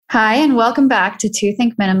Hi, and welcome back to Two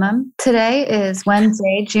Think Minimum. Today is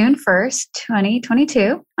Wednesday, June 1st,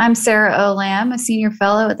 2022. I'm Sarah O. Lamb, a senior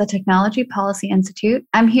fellow at the Technology Policy Institute.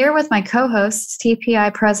 I'm here with my co-hosts,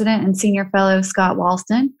 TPI President and Senior Fellow Scott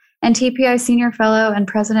Walston, and TPI Senior Fellow and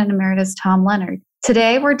President Emeritus Tom Leonard.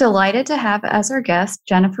 Today, we're delighted to have as our guest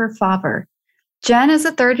Jennifer Fauver. Jen is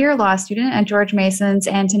a third-year law student at George Mason's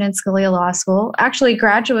Antonin Scalia Law School, actually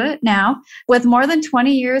graduate now, with more than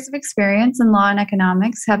 20 years of experience in law and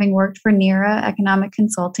economics, having worked for NERA Economic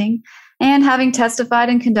Consulting, and having testified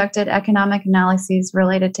and conducted economic analyses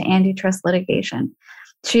related to antitrust litigation.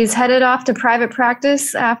 She's headed off to private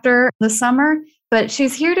practice after the summer, but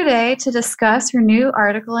she's here today to discuss her new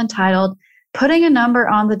article entitled Putting a Number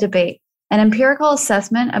on the Debate, an empirical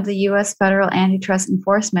assessment of the U.S. federal antitrust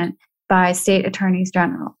enforcement by state attorneys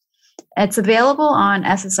general. It's available on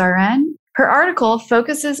SSRN. Her article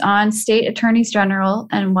focuses on state attorneys general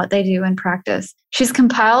and what they do in practice. She's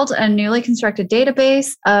compiled a newly constructed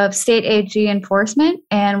database of state AG enforcement,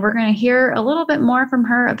 and we're going to hear a little bit more from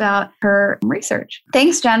her about her research.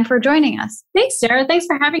 Thanks, Jen, for joining us. Thanks, Sarah. Thanks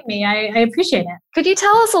for having me. I appreciate it. Could you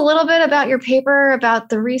tell us a little bit about your paper, about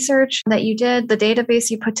the research that you did, the database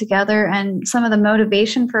you put together, and some of the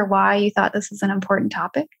motivation for why you thought this is an important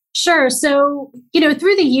topic? Sure. So,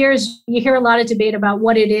 through the years, you hear a lot of debate about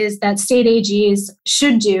what it is that state AGs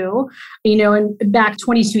should do. And back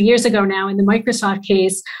 22 years ago now in the Microsoft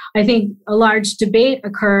case, I think a large debate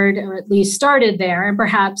occurred, or at least started there, and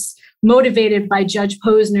perhaps motivated by Judge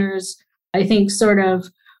Posner's, I think, sort of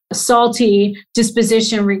salty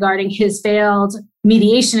disposition regarding his failed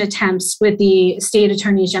mediation attempts with the state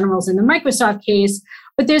attorneys generals in the Microsoft case.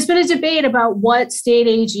 But there's been a debate about what state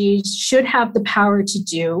AGs should have the power to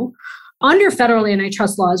do under federal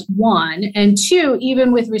antitrust laws, one, and two,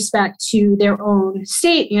 even with respect to their own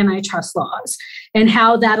state antitrust laws and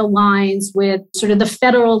how that aligns with sort of the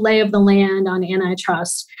federal lay of the land on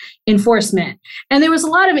antitrust enforcement. And there was a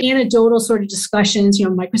lot of anecdotal sort of discussions.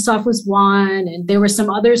 Microsoft was one, and there were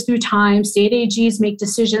some others through time. State AGs make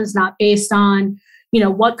decisions not based on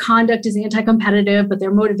what conduct is anti-competitive, but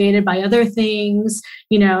they're motivated by other things.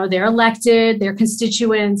 They're elected, their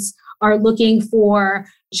constituents are looking for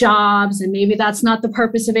jobs, and maybe that's not the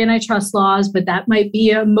purpose of antitrust laws, but that might be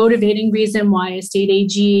a motivating reason why a state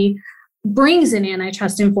AG brings an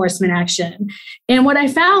antitrust enforcement action. And what I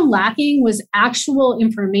found lacking was actual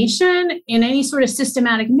information in any sort of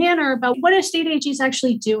systematic manner about what are state AGs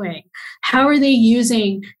actually doing? How are they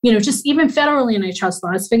using, just even federal antitrust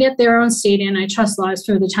laws, forget their own state antitrust laws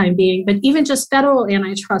for the time being, but even just federal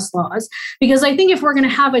antitrust laws. Because I think if we're going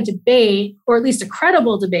to have a debate, or at least a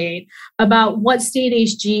credible debate, about what state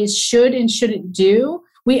AGs should and shouldn't do,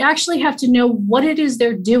 we actually have to know what it is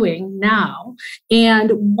they're doing now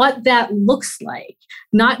and what that looks like.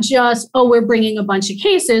 Not just, we're bringing a bunch of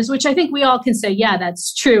cases, which I think we all can say, yeah,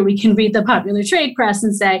 that's true. We can read the popular trade press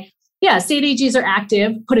and say, yeah, state AGs are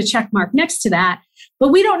active, put a check mark next to that. But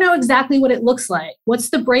we don't know exactly what it looks like.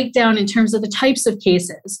 What's the breakdown in terms of the types of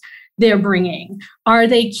cases they're bringing? Are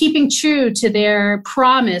they keeping true to their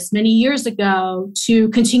promise many years ago to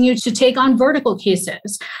continue to take on vertical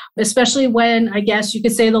cases, especially when I guess you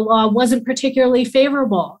could say the law wasn't particularly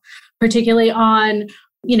favorable, particularly on,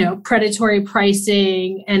 predatory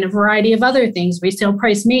pricing and a variety of other things, resale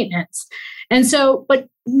price maintenance. And so, but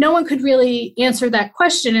no one could really answer that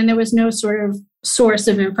question, and there was no sort of source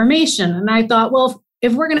of information. And I thought, well,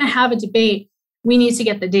 if we're going to have a debate, we need to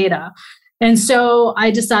get the data. And so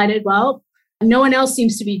I decided, well, no one else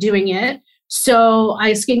seems to be doing it. So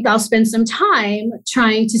I think I'll spend some time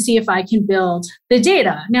trying to see if I can build the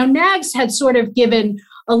data. Now, NAGS had sort of given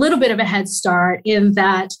a little bit of a head start in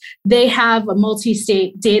that they have a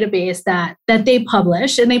multi-state database that they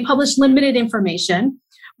publish, and they publish limited information,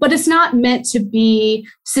 but it's not meant to be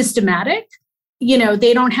systematic.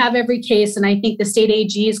 They don't have every case, and I think the state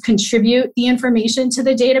AGs contribute the information to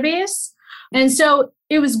the database. And so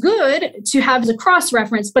it was good to have the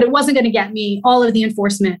cross-reference, but it wasn't going to get me all of the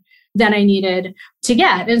enforcement that I needed to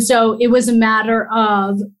get. And so it was a matter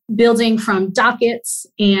of building from dockets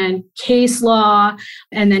and case law,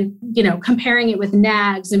 and then, comparing it with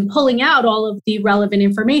NAGS and pulling out all of the relevant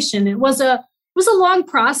information. It was a long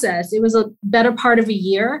process. It was a better part of a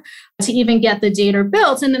year to even get the data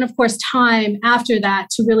built. And then, of course, time after that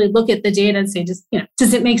to really look at the data and say,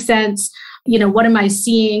 does it make sense? What am I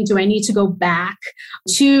seeing? Do I need to go back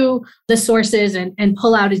to the sources and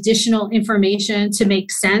pull out additional information to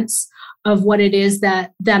make sense of what it is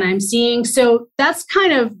that I'm seeing? So that's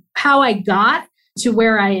kind of how I got to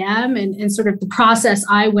where I am and sort of the process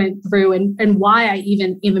I went through and why I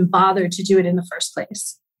even bothered to do it in the first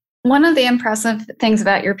place. One of the impressive things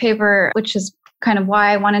about your paper, which is kind of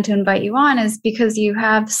why I wanted to invite you on is because you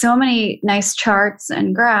have so many nice charts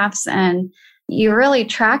and graphs, and you're really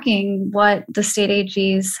tracking what the state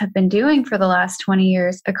AGs have been doing for the last 20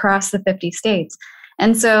 years across the 50 states.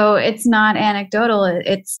 And so it's not anecdotal,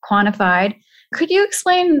 it's quantified. Could you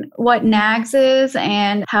explain what NAGS is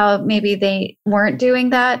and how maybe they weren't doing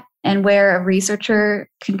that and where a researcher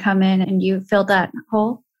can come in and you fill that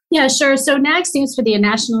hole? Yeah, sure. So NAG stands for the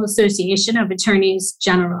National Association of Attorneys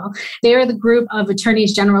General. They are the group of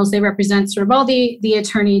attorneys generals. They represent sort of all the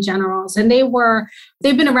attorney generals. And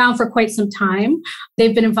they've been around for quite some time.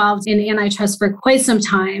 They've been involved in antitrust for quite some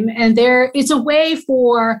time. And it's a way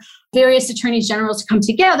for various attorneys generals to come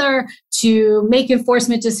together to make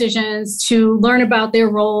enforcement decisions, to learn about their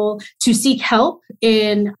role, to seek help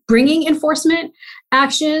in bringing enforcement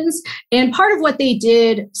actions. And part of what they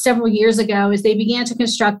did several years ago is they began to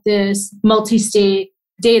construct this multi-state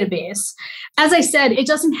database. As I said, it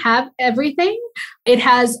doesn't have everything.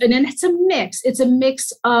 It's a mix. It's a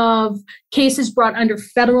mix of cases brought under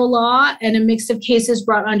federal law and a mix of cases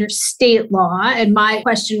brought under state law. And my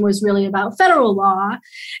question was really about federal law.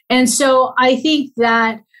 And so I think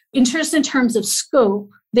that in terms of scope,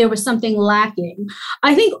 there was something lacking.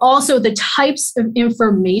 I think also the types of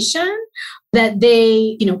information that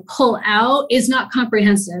they, pull out is not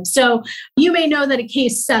comprehensive. So you may know that a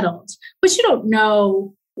case settled, but you don't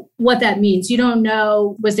know what that means. You don't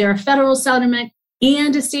know, was there a federal settlement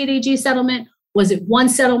and a state AG settlement? Was it one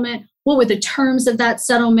settlement? What were the terms of that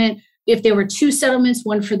settlement? If there were two settlements,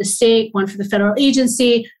 one for the state, one for the federal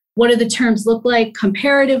agency, what do the terms look like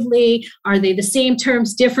comparatively? Are they the same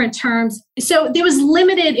terms, different terms? So there was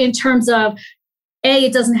limited in terms of A,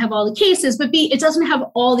 it doesn't have all the cases, but B, it doesn't have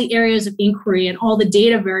all the areas of inquiry and all the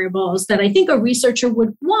data variables that I think a researcher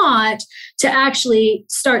would want to actually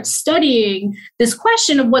start studying this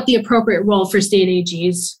question of what the appropriate role for state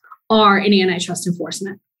AGs are in antitrust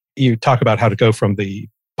enforcement. You talk about how to go from the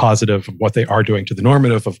positive of what they are doing to the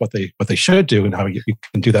normative of what they should do and how you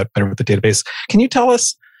can do that better with the database. Can you tell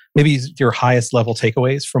us maybe your highest level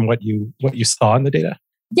takeaways from what you saw in the data?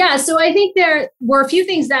 Yeah, so I think there were a few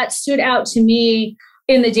things that stood out to me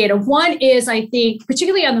in the data. One is, I think,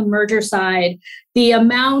 particularly on the merger side, the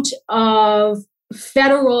amount of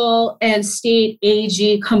federal and state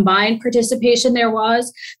AG combined participation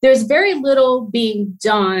there's very little being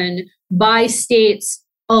done by states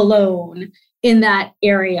alone in that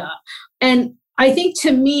area. And I think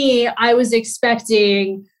to me, I was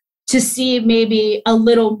expecting to see maybe a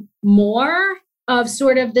little more of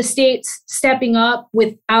sort of the states stepping up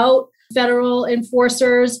without federal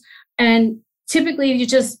enforcers. And typically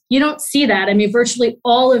you don't see that. I mean, virtually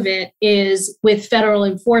all of it is with federal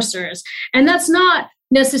enforcers. And that's not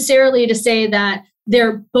necessarily to say that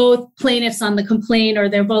they're both plaintiffs on the complaint or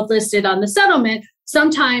they're both listed on the settlement.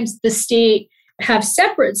 Sometimes the state have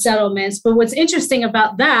separate settlements. But what's interesting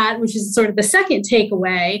about that, which is sort of the second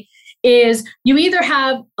takeaway, is you either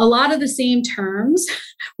have a lot of the same terms,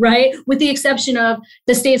 right? With the exception of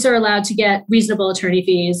the states are allowed to get reasonable attorney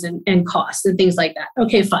fees and costs and things like that.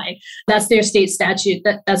 Okay, fine. That's their state statute.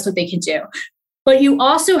 That's what they can do. But you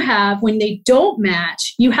also have, when they don't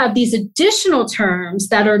match, you have these additional terms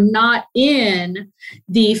that are not in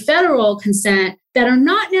the federal consent that are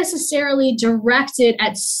not necessarily directed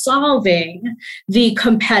at solving the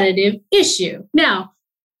competitive issue. Now,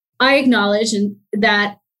 I acknowledge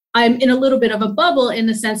that I'm in a little bit of a bubble in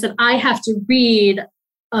the sense that I have to read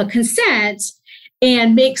a consent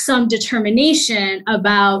and make some determination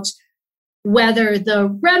about whether the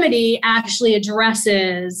remedy actually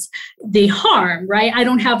addresses the harm, right? I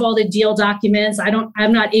don't have all the deal documents.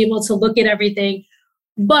 I'm not able to look at everything.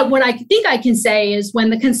 But what I think I can say is when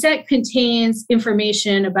the consent contains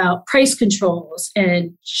information about price controls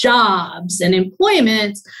and jobs and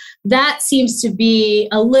employment, that seems to be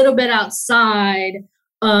a little bit outside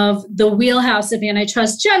of the wheelhouse of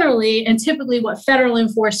antitrust generally, and typically what federal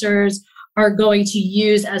enforcers are going to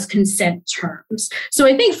use as consent terms. So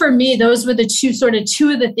I think for me, those were the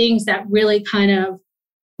two of the things that really kind of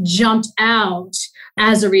jumped out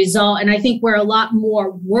as a result. And I think where a lot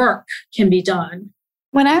more work can be done.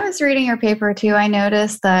 When I was reading your paper too, I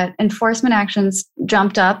noticed that enforcement actions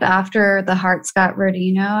jumped up after the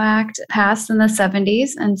Hart-Scott-Rodino Act passed in the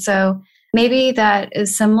 70s. And so maybe that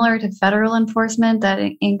is similar to federal enforcement that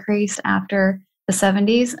increased after the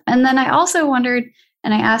 70s. And then I also wondered,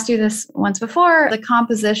 and I asked you this once before, the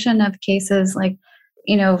composition of cases, like,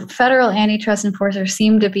 federal antitrust enforcers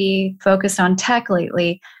seem to be focused on tech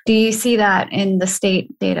lately. Do you see that in the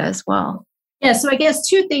state data as well? Yeah, so I guess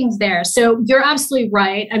two things there. So you're absolutely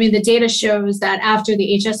right. I mean, the data shows that after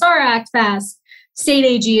the HSR Act passed, state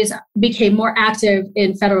AGs became more active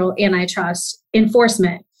in federal antitrust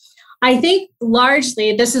enforcement. I think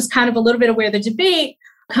largely this is kind of a little bit of where the debate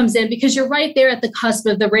comes in, because you're right there at the cusp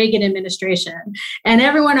of the Reagan administration. And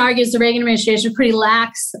everyone argues the Reagan administration is pretty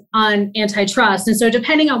lax on antitrust. And so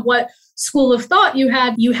depending on what school of thought you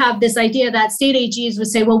have this idea that state AGs would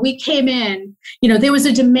say, well, we came in, there was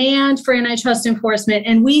a demand for antitrust enforcement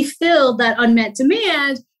and we filled that unmet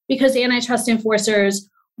demand because antitrust enforcers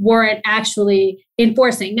weren't actually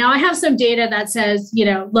enforcing. Now, I have some data that says,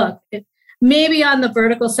 look, maybe on the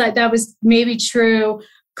vertical side, that was maybe true.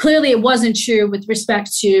 Clearly, it wasn't true with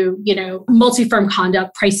respect to, multi-firm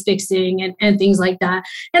conduct, price fixing, and things like that.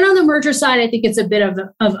 And on the merger side, I think it's a bit of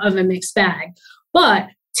a mixed bag. But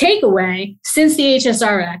takeaway, since the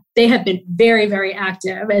HSR Act, they have been very, very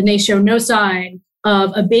active, and they show no sign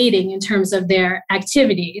of abating in terms of their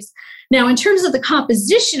activities. Now, in terms of the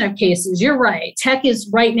composition of cases, you're right. Tech is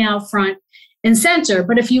right now front and center.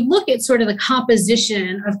 But if you look at sort of the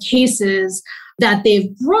composition of cases that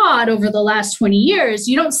they've brought over the last 20 years,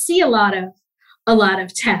 you don't see a lot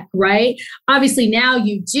of tech, right? Obviously now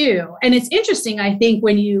you do. And it's interesting, I think,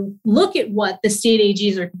 when you look at what the state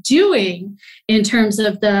AGs are doing in terms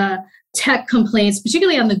of the tech complaints,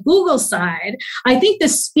 particularly on the Google side, I think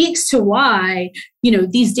this speaks to why,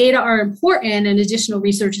 these data are important and additional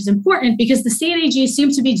research is important, because the state AGs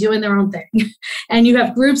seem to be doing their own thing. And you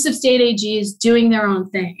have groups of state AGs doing their own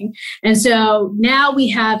thing. And so now we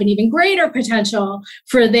have an even greater potential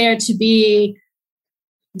for there to be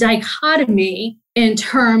dichotomy in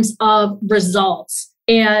terms of results.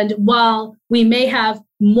 And while we may have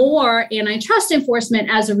more antitrust enforcement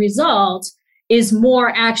as a result, is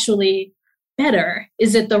more actually better?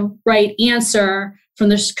 Is it the right answer from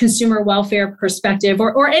the consumer welfare perspective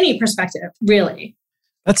or any perspective, really?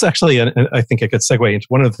 That's actually, I think, a good segue into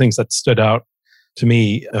one of the things that stood out to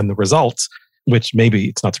me in the results, which maybe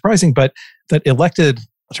it's not surprising, but that elected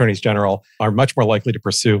attorneys general are much more likely to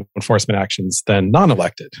pursue enforcement actions than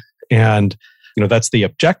non-elected. And, that's the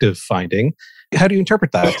objective finding. How do you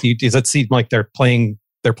interpret that? Does it seem like they're playing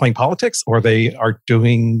politics, or they are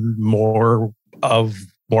doing more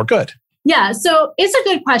good? Yeah, so it's a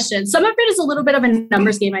good question. Some of it is a little bit of a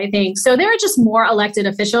numbers game, I think. So there are just more elected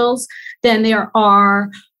officials than there are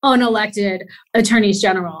unelected attorneys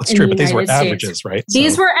general. That's true, but these were averages, right?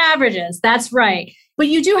 These were averages, that's right. But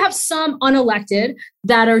you do have some unelected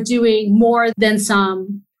that are doing more than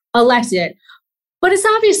some elected. But it's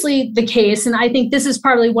obviously the case, and I think this is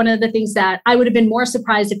probably one of the things that I would have been more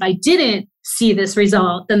surprised if I didn't see this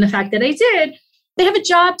result than the fact that I did. They have a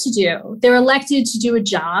job to do. They're elected to do a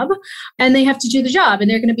job, and they have to do the job.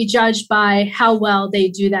 And they're going to be judged by how well they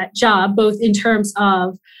do that job, both in terms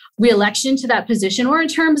of re-election to that position or in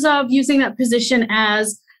terms of using that position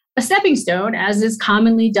as a stepping stone, as is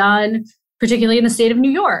commonly done, particularly in the state of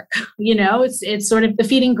New York. It's sort of the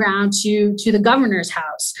feeding ground to the governor's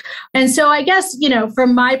house. And so I guess,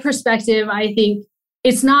 from my perspective, I think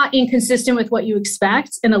it's not inconsistent with what you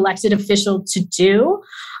expect an elected official to do.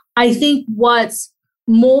 I think what's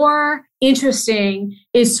more interesting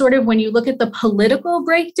is sort of when you look at the political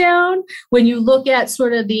breakdown, when you look at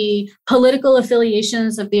sort of the political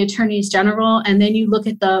affiliations of the attorneys general, and then you look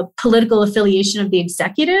at the political affiliation of the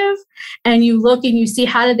executive, and you look and you see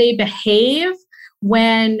how do they behave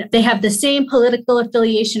when they have the same political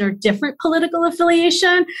affiliation or different political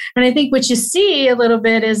affiliation. And I think what you see a little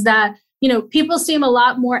bit is that, people seem a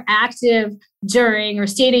lot more active or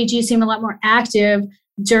state AGs seem a lot more active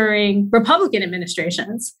during Republican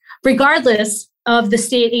administrations, regardless of the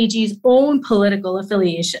state AG's own political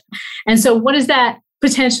affiliation. And so what does that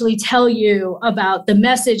potentially tell you about the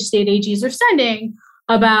message state AGs are sending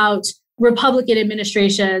about Republican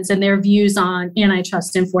administrations and their views on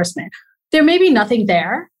antitrust enforcement? There may be nothing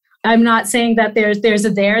there. I'm not saying that there's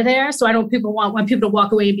a there. So I don't want people to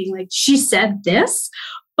walk away being like, she said this.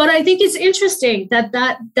 But I think it's interesting that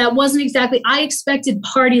wasn't exactly, I expected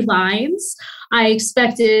party lines. I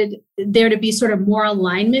expected there to be sort of more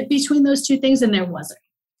alignment between those two things, and there wasn't.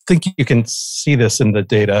 I think you can see this in the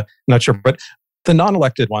data. I'm not sure, but the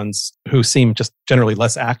non-elected ones who seem just generally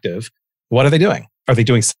less active, what are they doing? Are they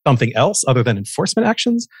doing something else other than enforcement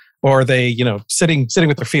actions? Or are they, sitting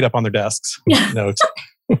with their feet up on their desks? Yeah.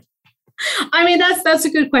 I mean, that's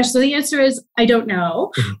a good question. So the answer is, I don't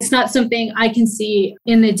know. Mm-hmm. It's not something I can see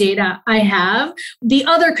in the data I have. The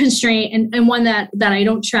other constraint, and one that I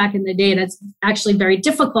don't track in the data, it's actually very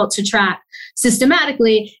difficult to track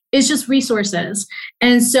systematically, is just resources.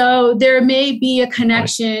 And so there may be a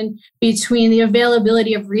connection between the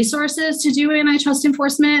availability of resources to do antitrust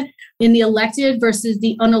enforcement in the elected versus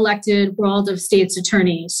the unelected world of states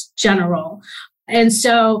attorneys general. And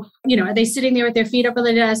so, are they sitting there with their feet up on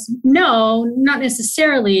the desk? No, not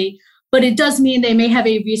necessarily. But it does mean they may have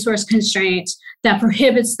a resource constraint that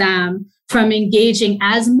prohibits them from engaging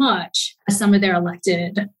as much as some of their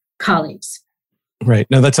elected colleagues. Right.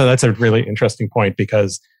 No, that's a really interesting point,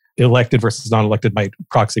 because elected versus non-elected might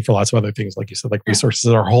proxy for lots of other things. Like you said, like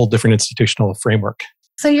resources are a whole different institutional framework.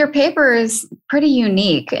 So your paper is pretty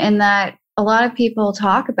unique in that a lot of people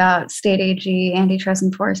talk about state AG antitrust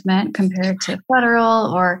enforcement compared to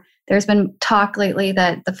federal, or there's been talk lately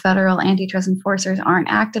that the federal antitrust enforcers aren't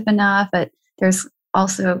active enough, but there's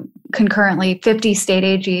also concurrently 50 state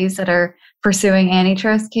AGs that are pursuing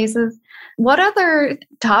antitrust cases. What other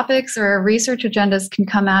topics or research agendas can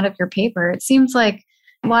come out of your paper? It seems like,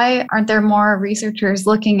 why aren't there more researchers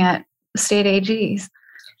looking at state AGs?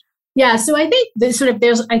 Yeah, so I think there's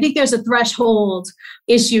a threshold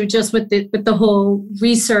issue just with the whole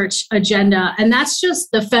research agenda, and that's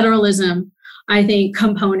just the federalism, I think,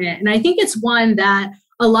 component. And I think it's one that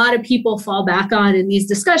a lot of people fall back on in these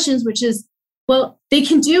discussions, which is, well, they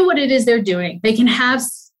can do what it is they're doing. They can have,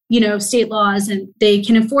 state laws, and they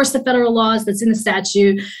can enforce the federal laws that's in the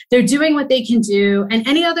statute. They're doing what they can do. And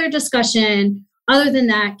any other discussion other than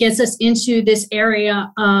that gets us into this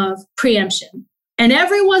area of preemption. And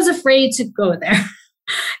everyone's afraid to go there.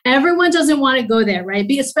 Everyone doesn't want to go there, right?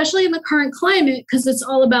 Especially in the current climate, because it's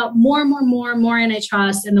all about more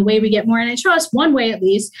antitrust. And the way we get more antitrust, one way at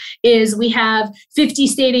least, is we have 50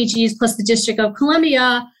 state AGs plus the District of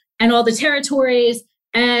Columbia and all the territories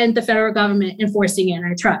and the federal government enforcing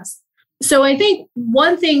antitrust. So I think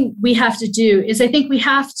one thing we have to do is I think we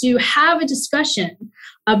have to have a discussion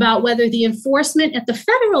about whether the enforcement at the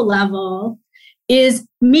federal level is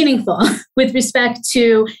meaningful with respect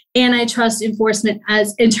to antitrust enforcement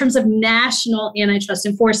as in terms of national antitrust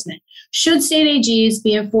enforcement. Should state AGs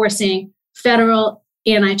be enforcing federal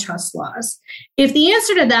antitrust laws? If the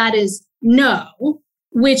answer to that is no,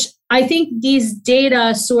 which I think these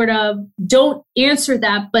data sort of don't answer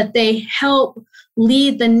that, but they help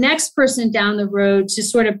lead the next person down the road to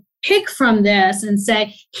sort of pick from this and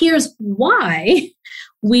say, here's why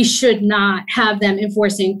we should not have them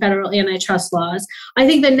enforcing federal antitrust laws. I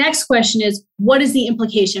think the next question is, what is the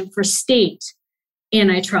implication for state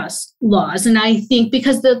antitrust laws? And I think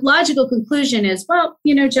because the logical conclusion is, well,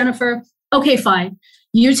 Jennifer, okay, fine.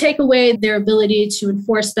 You take away their ability to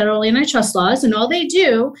enforce federal antitrust laws, and all they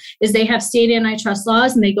do is they have state antitrust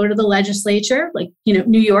laws and they go to the legislature. Like,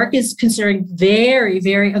 New York is considering very,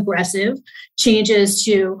 very aggressive changes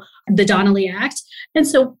to the Donnelly Act. And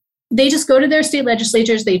so they just go to their state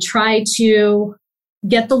legislatures, they try to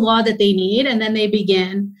get the law that they need, and then they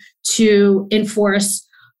begin to enforce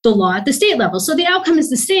the law at the state level. So the outcome is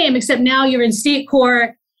the same, except now you're in state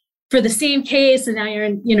court for the same case, and now you're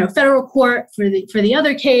in federal court for the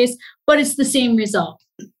other case, but it's the same result.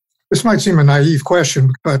 This might seem a naive question,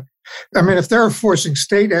 but I mean, if they're enforcing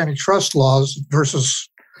state antitrust laws versus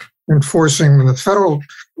enforcing the federal,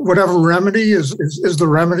 whatever remedy is the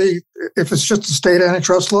remedy, if it's just a state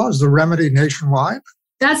antitrust law, is the remedy nationwide?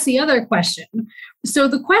 That's the other question. So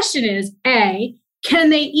the question is, A, can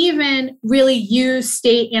they even really use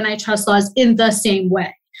state antitrust laws in the same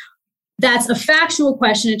way? That's a factual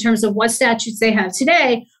question in terms of what statutes they have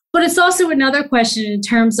today, but it's also another question in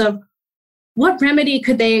terms of what remedy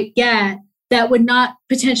could they get that would not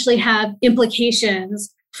potentially have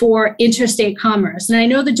implications for interstate commerce. And I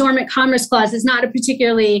know the Dormant Commerce Clause is not a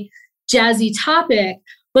particularly jazzy topic,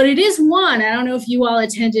 but it is one. I don't know if you all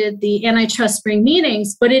attended the antitrust spring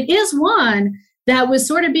meetings, but it is one that was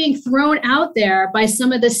sort of being thrown out there by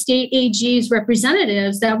some of the state AG's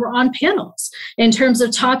representatives that were on panels in terms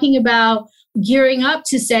of talking about gearing up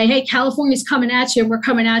to say, hey, California's coming at you, and we're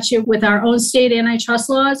coming at you with our own state antitrust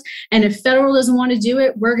laws. And if federal doesn't want to do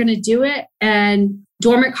it, we're going to do it. And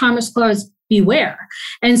Dormant Commerce Clause, beware.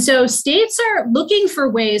 And so states are looking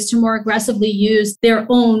for ways to more aggressively use their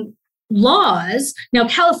own laws. Now,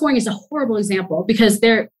 California is a horrible example because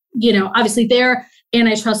obviously their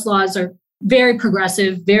antitrust laws are very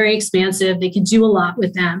progressive, very expansive. They can do a lot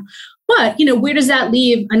with them. But, where does that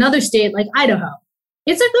leave another state like Idaho?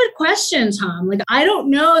 It's a good question, Tom. Like, I don't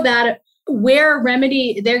know that where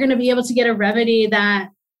they're going to be able to get a remedy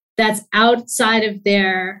that's outside of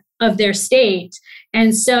their state.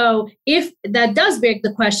 And so if that does beg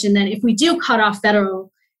the question, then if we do cut off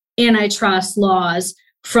federal antitrust laws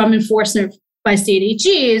from enforcement by state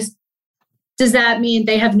AGs, does that mean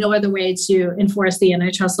they have no other way to enforce the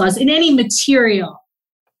antitrust laws in any material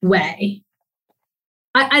way?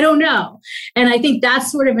 I don't know. And I think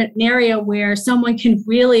that's sort of an area where someone can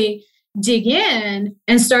really dig in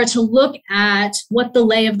and start to look at what the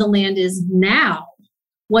lay of the land is now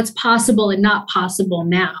what's possible and not possible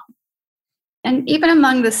now. And even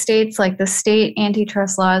among the states, like the state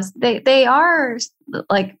antitrust laws, they are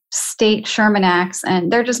like state Sherman Acts,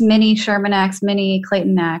 and they're just mini Sherman Acts, mini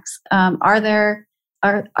Clayton Acts. Are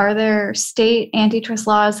there state antitrust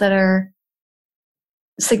laws that are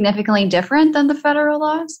significantly different than the federal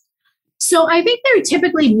laws? So I think they're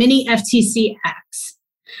typically mini FTC acts.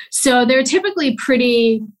 So they're typically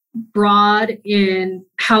pretty broad in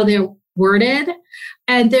how they're worded.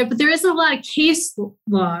 But there isn't a lot of case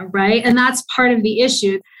law, right? And that's part of the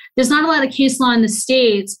issue. There's not a lot of case law in the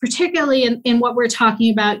states, particularly in what we're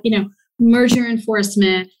talking about, merger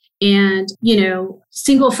enforcement and,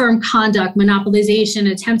 single firm conduct,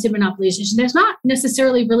 monopolization, attempted monopolization. There's not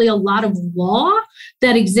necessarily really a lot of law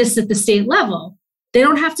that exists at the state level. They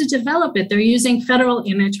don't have to develop it. They're using federal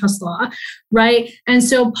antitrust law, right? And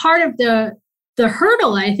so part of the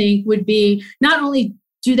hurdle, I think, would be not only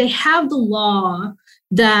do they have the law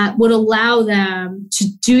that would allow them to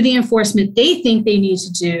do the enforcement they think they need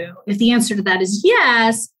to do? If the answer to that is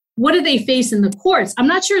yes, what do they face in the courts? I'm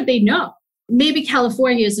not sure they know. Maybe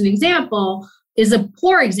California is is a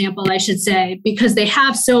poor example, I should say, because they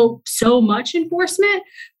have so much enforcement.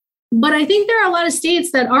 But I think there are a lot of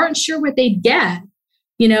states that aren't sure what they'd get,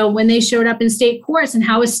 when they showed up in state courts and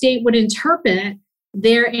how a state would interpret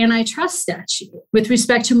their antitrust statute with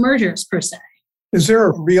respect to mergers per se. Is there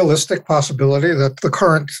a realistic possibility that the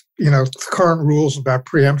current rules about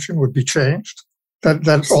preemption would be changed?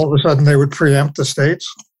 That all of a sudden they would preempt the states?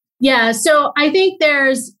 Yeah, so I think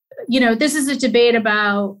there's, this is a debate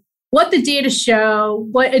about what the data show,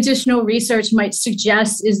 what additional research might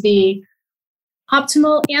suggest is the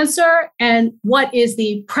optimal answer, and what is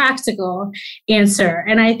the practical answer.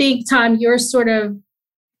 And I think, Tom, you're sort of,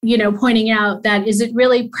 pointing out that is it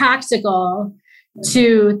really practical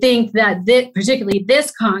to think that particularly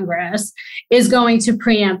this Congress is going to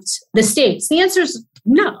preempt the states? The answer is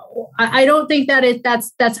no. I don't think that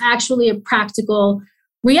that's actually a practical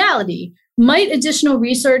reality. Might additional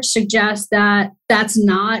research suggest that that's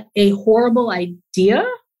not a horrible idea?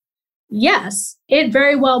 Yes, it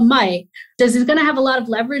very well might. Does it going to have a lot of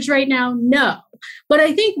leverage right now? No. But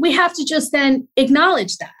I think we have to just then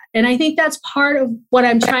acknowledge that. And I think that's part of what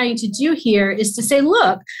I'm trying to do here is to say,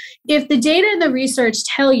 look, if the data and the research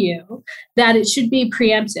tell you that it should be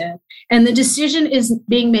preempted and the decision is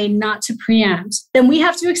being made not to preempt, then we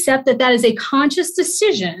have to accept that that is a conscious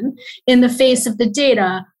decision in the face of the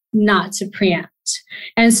data not to preempt.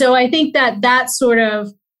 And so I think that that's sort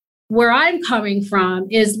of where I'm coming from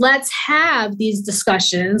is let's have these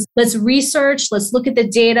discussions. Let's research, let's look at the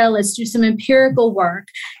data, let's do some empirical work,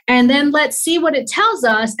 and then let's see what it tells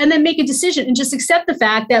us and then make a decision and just accept the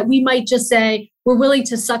fact that we might just say we're willing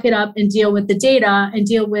to suck it up and deal with the data and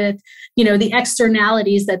deal with, the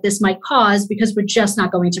externalities that this might cause because we're just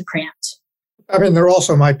not going to preempt. I mean, there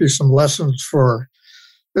also might be some lessons for,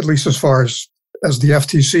 at least as far as the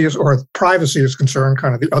FTC is, or privacy is concerned,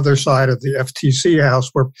 kind of the other side of the FTC house,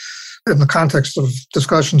 where in the context of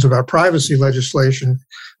discussions about privacy legislation,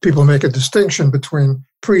 people make a distinction between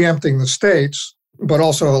preempting the states, but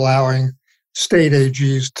also allowing state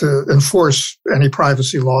AGs to enforce any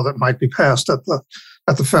privacy law that might be passed at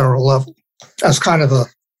the federal level as kind of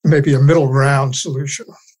maybe a middle ground solution.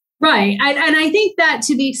 Right. And I think that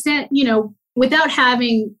to the extent, without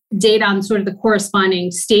having data on sort of the corresponding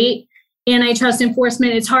state antitrust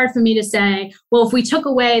enforcement, it's hard for me to say, well, if we took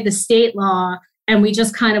away the state law and we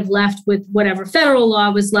just kind of left with whatever federal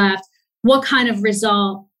law was left, what kind of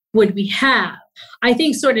result would we have? I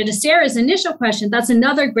think sort of to Sarah's initial question, that's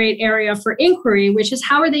another great area for inquiry, which is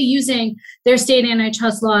how are they using their state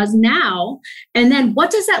antitrust laws now? And then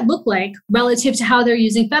what does that look like relative to how they're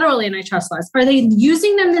using federal antitrust laws? Are they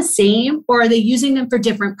using them the same or are they using them for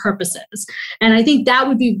different purposes? And I think that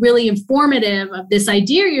would be really informative of this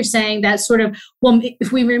idea you're saying that sort of, well,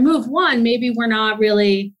 if we remove one, maybe we're not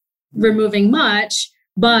really removing much,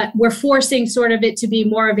 but we're forcing sort of it to be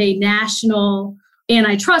more of a national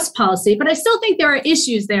antitrust policy. But I still think there are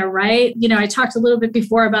issues there, right? I talked a little bit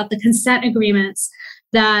before about the consent agreements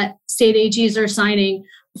that state AGs are signing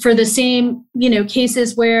for the same,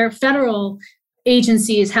 cases where federal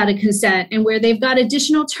agencies had a consent and where they've got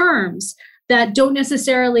additional terms that don't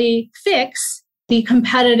necessarily fix the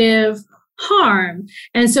competitive harm.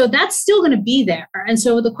 And so that's still going to be there. And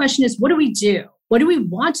so the question is, what do we do? What do we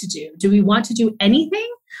want to do? Do we want to do anything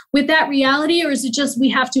with that reality? Or is it just we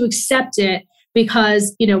have to accept it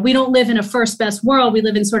because, we don't live in a first best world. We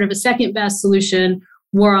live in sort of a second best solution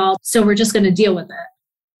world. So we're just going to deal with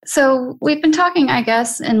it. So we've been talking, I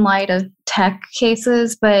guess, in light of tech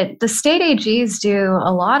cases, but the state AGs do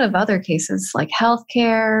a lot of other cases like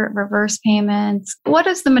healthcare, reverse payments. What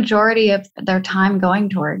is the majority of their time going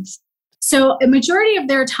towards? So a majority of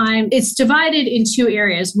their time, it's divided in two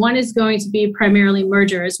areas. One is going to be primarily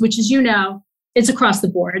mergers, which, as you know, it's across the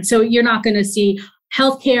board. So you're not going to see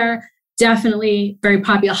healthcare, definitely very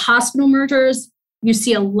popular. Hospital mergers, you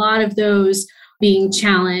see a lot of those being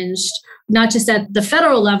challenged, not just at the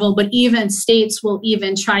federal level, but even states will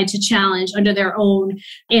even try to challenge under their own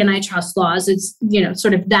antitrust laws. It's,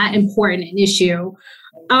 sort of that important an issue.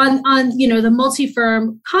 On the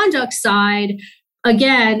multi-firm conduct side,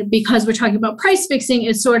 again, because we're talking about price fixing,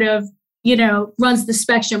 it sort of, runs the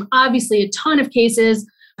spectrum. Obviously, a ton of cases,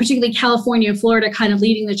 particularly California and Florida, kind of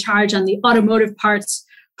leading the charge on the automotive parts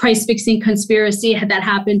price fixing conspiracy. Had that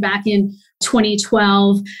happened back in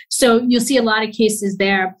 2012. So you'll see a lot of cases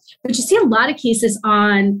there, but you see a lot of cases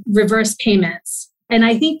on reverse payments. And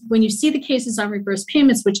I think when you see the cases on reverse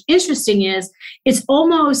payments, what's interesting is it's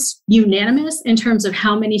almost unanimous in terms of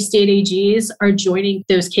how many state AGs are joining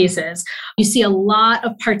those cases. You see a lot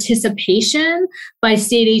of participation by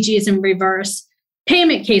state AGs in reverse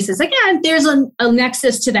payment cases. Again, there's a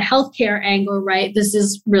nexus to the healthcare angle, right? This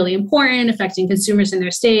is really important, affecting consumers in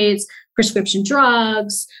their states, prescription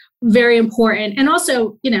drugs, very important. And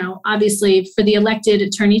also, obviously for the elected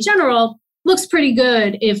attorney general, looks pretty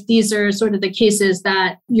good if these are sort of the cases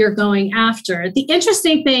that you're going after. The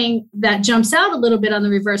interesting thing that jumps out a little bit on the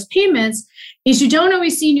reverse payments is you don't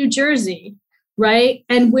always see New Jersey, right?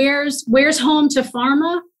 And where's home to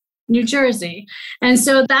pharma? New Jersey. And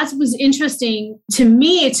so that was interesting to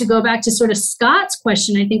me to go back to sort of Scott's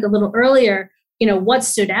question, I think a little earlier, what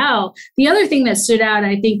stood out? The other thing that stood out,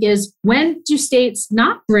 I think, is when do states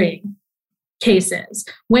not bring cases?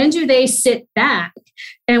 When do they sit back?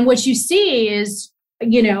 And what you see is,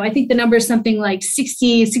 I think the number is something like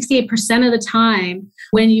 68% of the time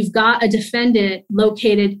when you've got a defendant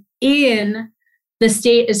located in the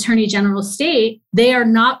state attorney general state, they are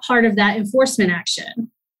not part of that enforcement action.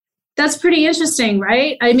 That's pretty interesting,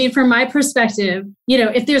 right? I mean, from my perspective,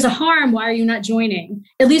 if there's a harm, why are you not joining?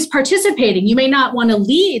 At least participating. You may not want to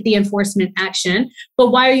lead the enforcement action,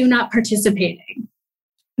 but why are you not participating?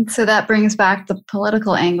 So that brings back the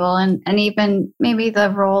political angle and even maybe the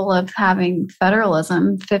role of having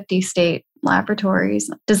federalism, 50 state laboratories.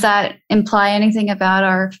 Does that imply anything about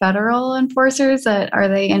our federal enforcers? Are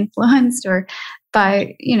they influenced or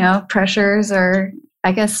by, pressures or,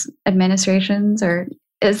 I guess, administrations? Or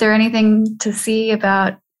is there anything to see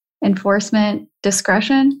about enforcement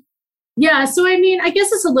discretion? Yeah. So, I mean, I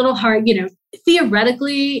guess it's a little hard,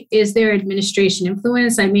 theoretically, is there administration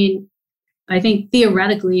influence? I mean, I think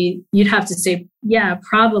theoretically, you'd have to say, yeah,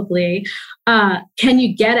 probably. Can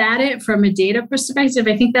you get at it from a data perspective?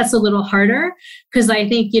 I think that's a little harder because I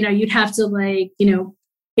think, you'd have to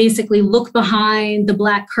basically look behind the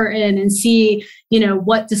black curtain and see,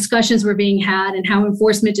 what discussions were being had and how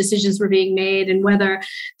enforcement decisions were being made and whether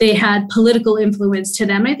they had political influence to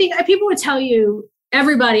them. I think people would tell you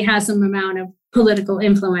everybody has some amount of political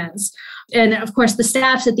influence. And of course, the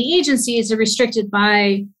staffs at the agencies are restricted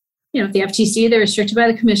by the FTC, they're restricted by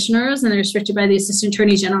the commissioners and they're restricted by the Assistant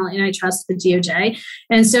Attorney General and antitrust, the DOJ.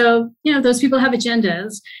 And so, those people have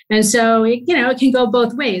agendas. And so, it can go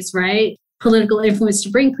both ways, right? Political influence to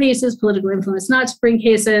bring cases, political influence not to bring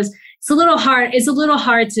cases. It's a little hard. It's a little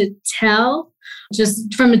hard to tell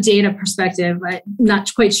just from a data perspective. I'm not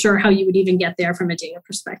quite sure how you would even get there from a data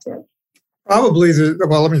perspective. Probably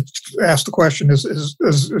let me ask the question,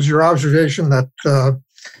 is your observation that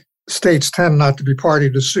states tend not to be party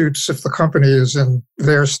to suits if the company is in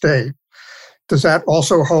their state? Does that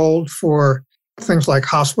also hold for things like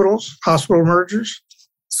hospital mergers?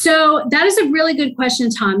 So that is a really good question,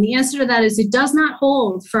 Tom. The answer to that is it does not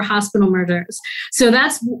hold for hospital mergers. So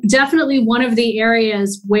that's definitely one of the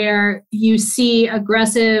areas where you see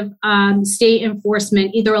aggressive state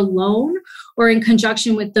enforcement, either alone or in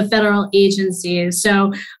conjunction with the federal agencies.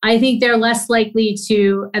 So I think they're less likely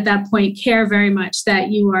to, at that point, care very much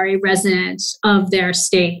that you are a resident of their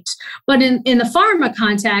state. But in the pharma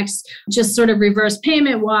context, just sort of reverse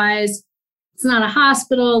payment wise, it's not a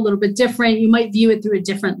hospital, a little bit different. You might view it through a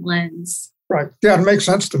different lens. Right. Yeah, it makes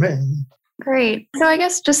sense to me. Great. So I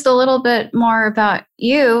guess just a little bit more about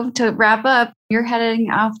you to wrap up. You're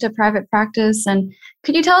heading off to private practice. And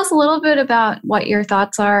could you tell us a little bit about what your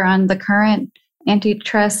thoughts are on the current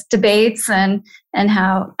antitrust debates and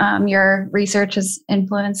how your research has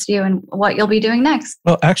influenced you and what you'll be doing next?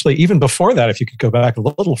 Well, actually, even before that, if you could go back a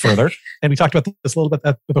little further, and we talked about this a little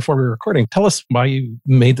bit before we were recording, tell us why you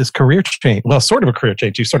made this career change. Well, sort of a career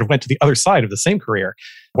change. You sort of went to the other side of the same career.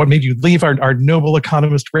 What made you leave our noble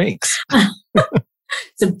economist ranks?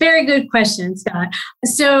 It's a very good question, Scott.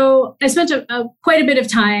 So I spent quite a bit of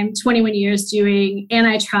time, 21 years, doing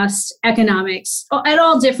antitrust economics at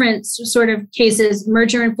all different sort of cases,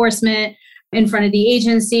 merger enforcement in front of the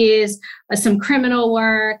agencies, some criminal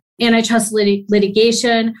work, antitrust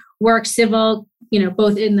litigation work, civil,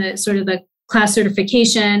 both in the sort of the class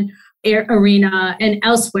certification arena and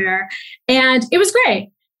elsewhere. And it was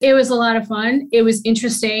great. It was a lot of fun. It was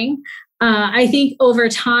interesting. I think over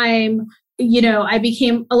time, I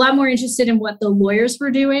became a lot more interested in what the lawyers were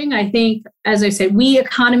doing. I think, as I said, we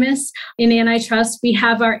economists in antitrust, we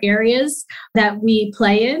have our areas that we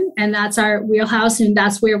play in, and that's our wheelhouse, and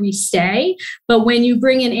that's where we stay. But when you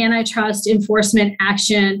bring in antitrust enforcement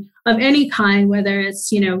action of any kind, whether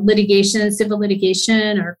it's, litigation, civil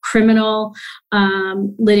litigation, or criminal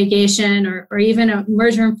litigation, or even a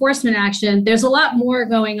merger enforcement action, there's a lot more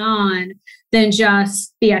going on than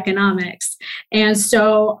just the economics. And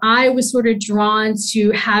so I was sort of drawn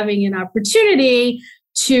to having an opportunity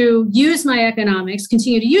to use my economics,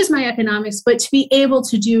 continue to use my economics, but to be able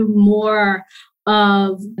to do more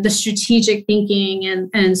of the strategic thinking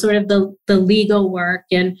and sort of the legal work.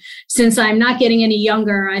 And since I'm not getting any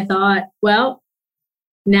younger, I thought, well,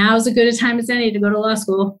 now's as good a time as any to go to law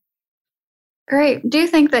school. Great. Do you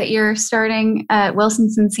think that you're starting at Wilson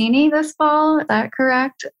Sonsini this fall? Is that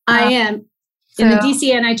correct? I am. In the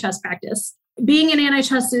DC antitrust practice. Being in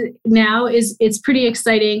antitrust now it's pretty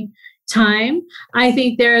exciting time. I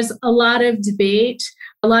think there's a lot of debate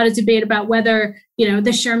about whether,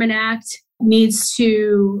 the Sherman Act needs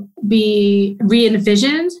to be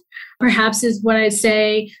re-envisioned. Perhaps is what I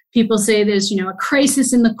say. People say there's, a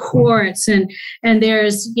crisis in the courts and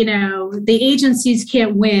there's, the agencies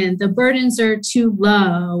can't win. The burdens are too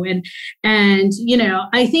low. And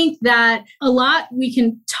I think that a lot we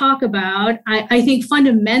can talk about. I think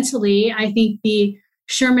fundamentally, I think the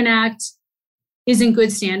Sherman Act is in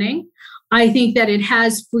good standing. I think that it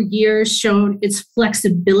has for years shown its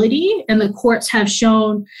flexibility, and the courts have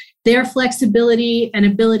shown their flexibility and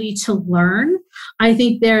ability to learn. I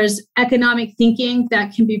think there's economic thinking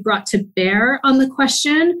that can be brought to bear on the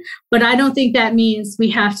question, but I don't think that means we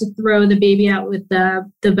have to throw the baby out with the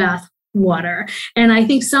bath water. And I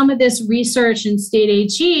think some of this research in state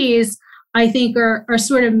AGs, I think are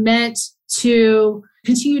sort of meant to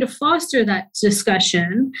continue to foster that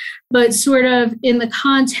discussion, but sort of in the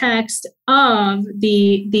context of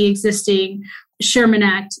the existing Sherman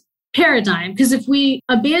Act paradigm. Because if we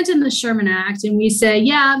abandon the Sherman Act and we say,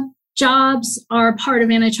 yeah, jobs are part of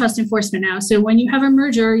antitrust enforcement now. So when you have a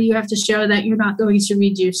merger, you have to show that you're not going to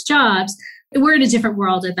reduce jobs. We're in a different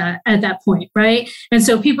world at that point, right? And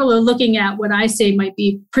so people are looking at what I say might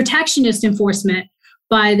be protectionist enforcement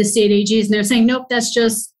by the state AGs, and they're saying, nope, that's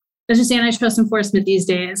just antitrust enforcement these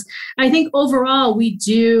days. I think overall we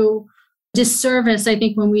do disservice, I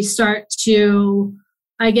think, when we start to,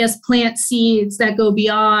 plant seeds that go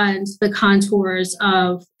beyond the contours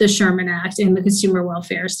of the Sherman Act and the consumer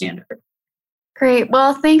welfare standard. Great.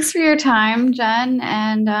 Well, thanks for your time, Jen.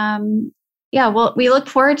 And we look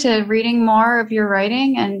forward to reading more of your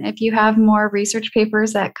writing. And if you have more research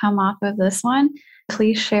papers that come off of this one,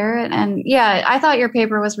 please share it. And I thought your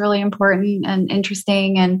paper was really important and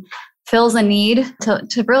interesting and fills a need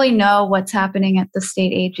to really know what's happening at the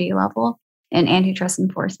state AG level in antitrust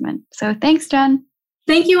enforcement. So thanks, Jen.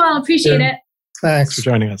 Thank you all. Appreciate it. Thanks for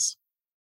joining us.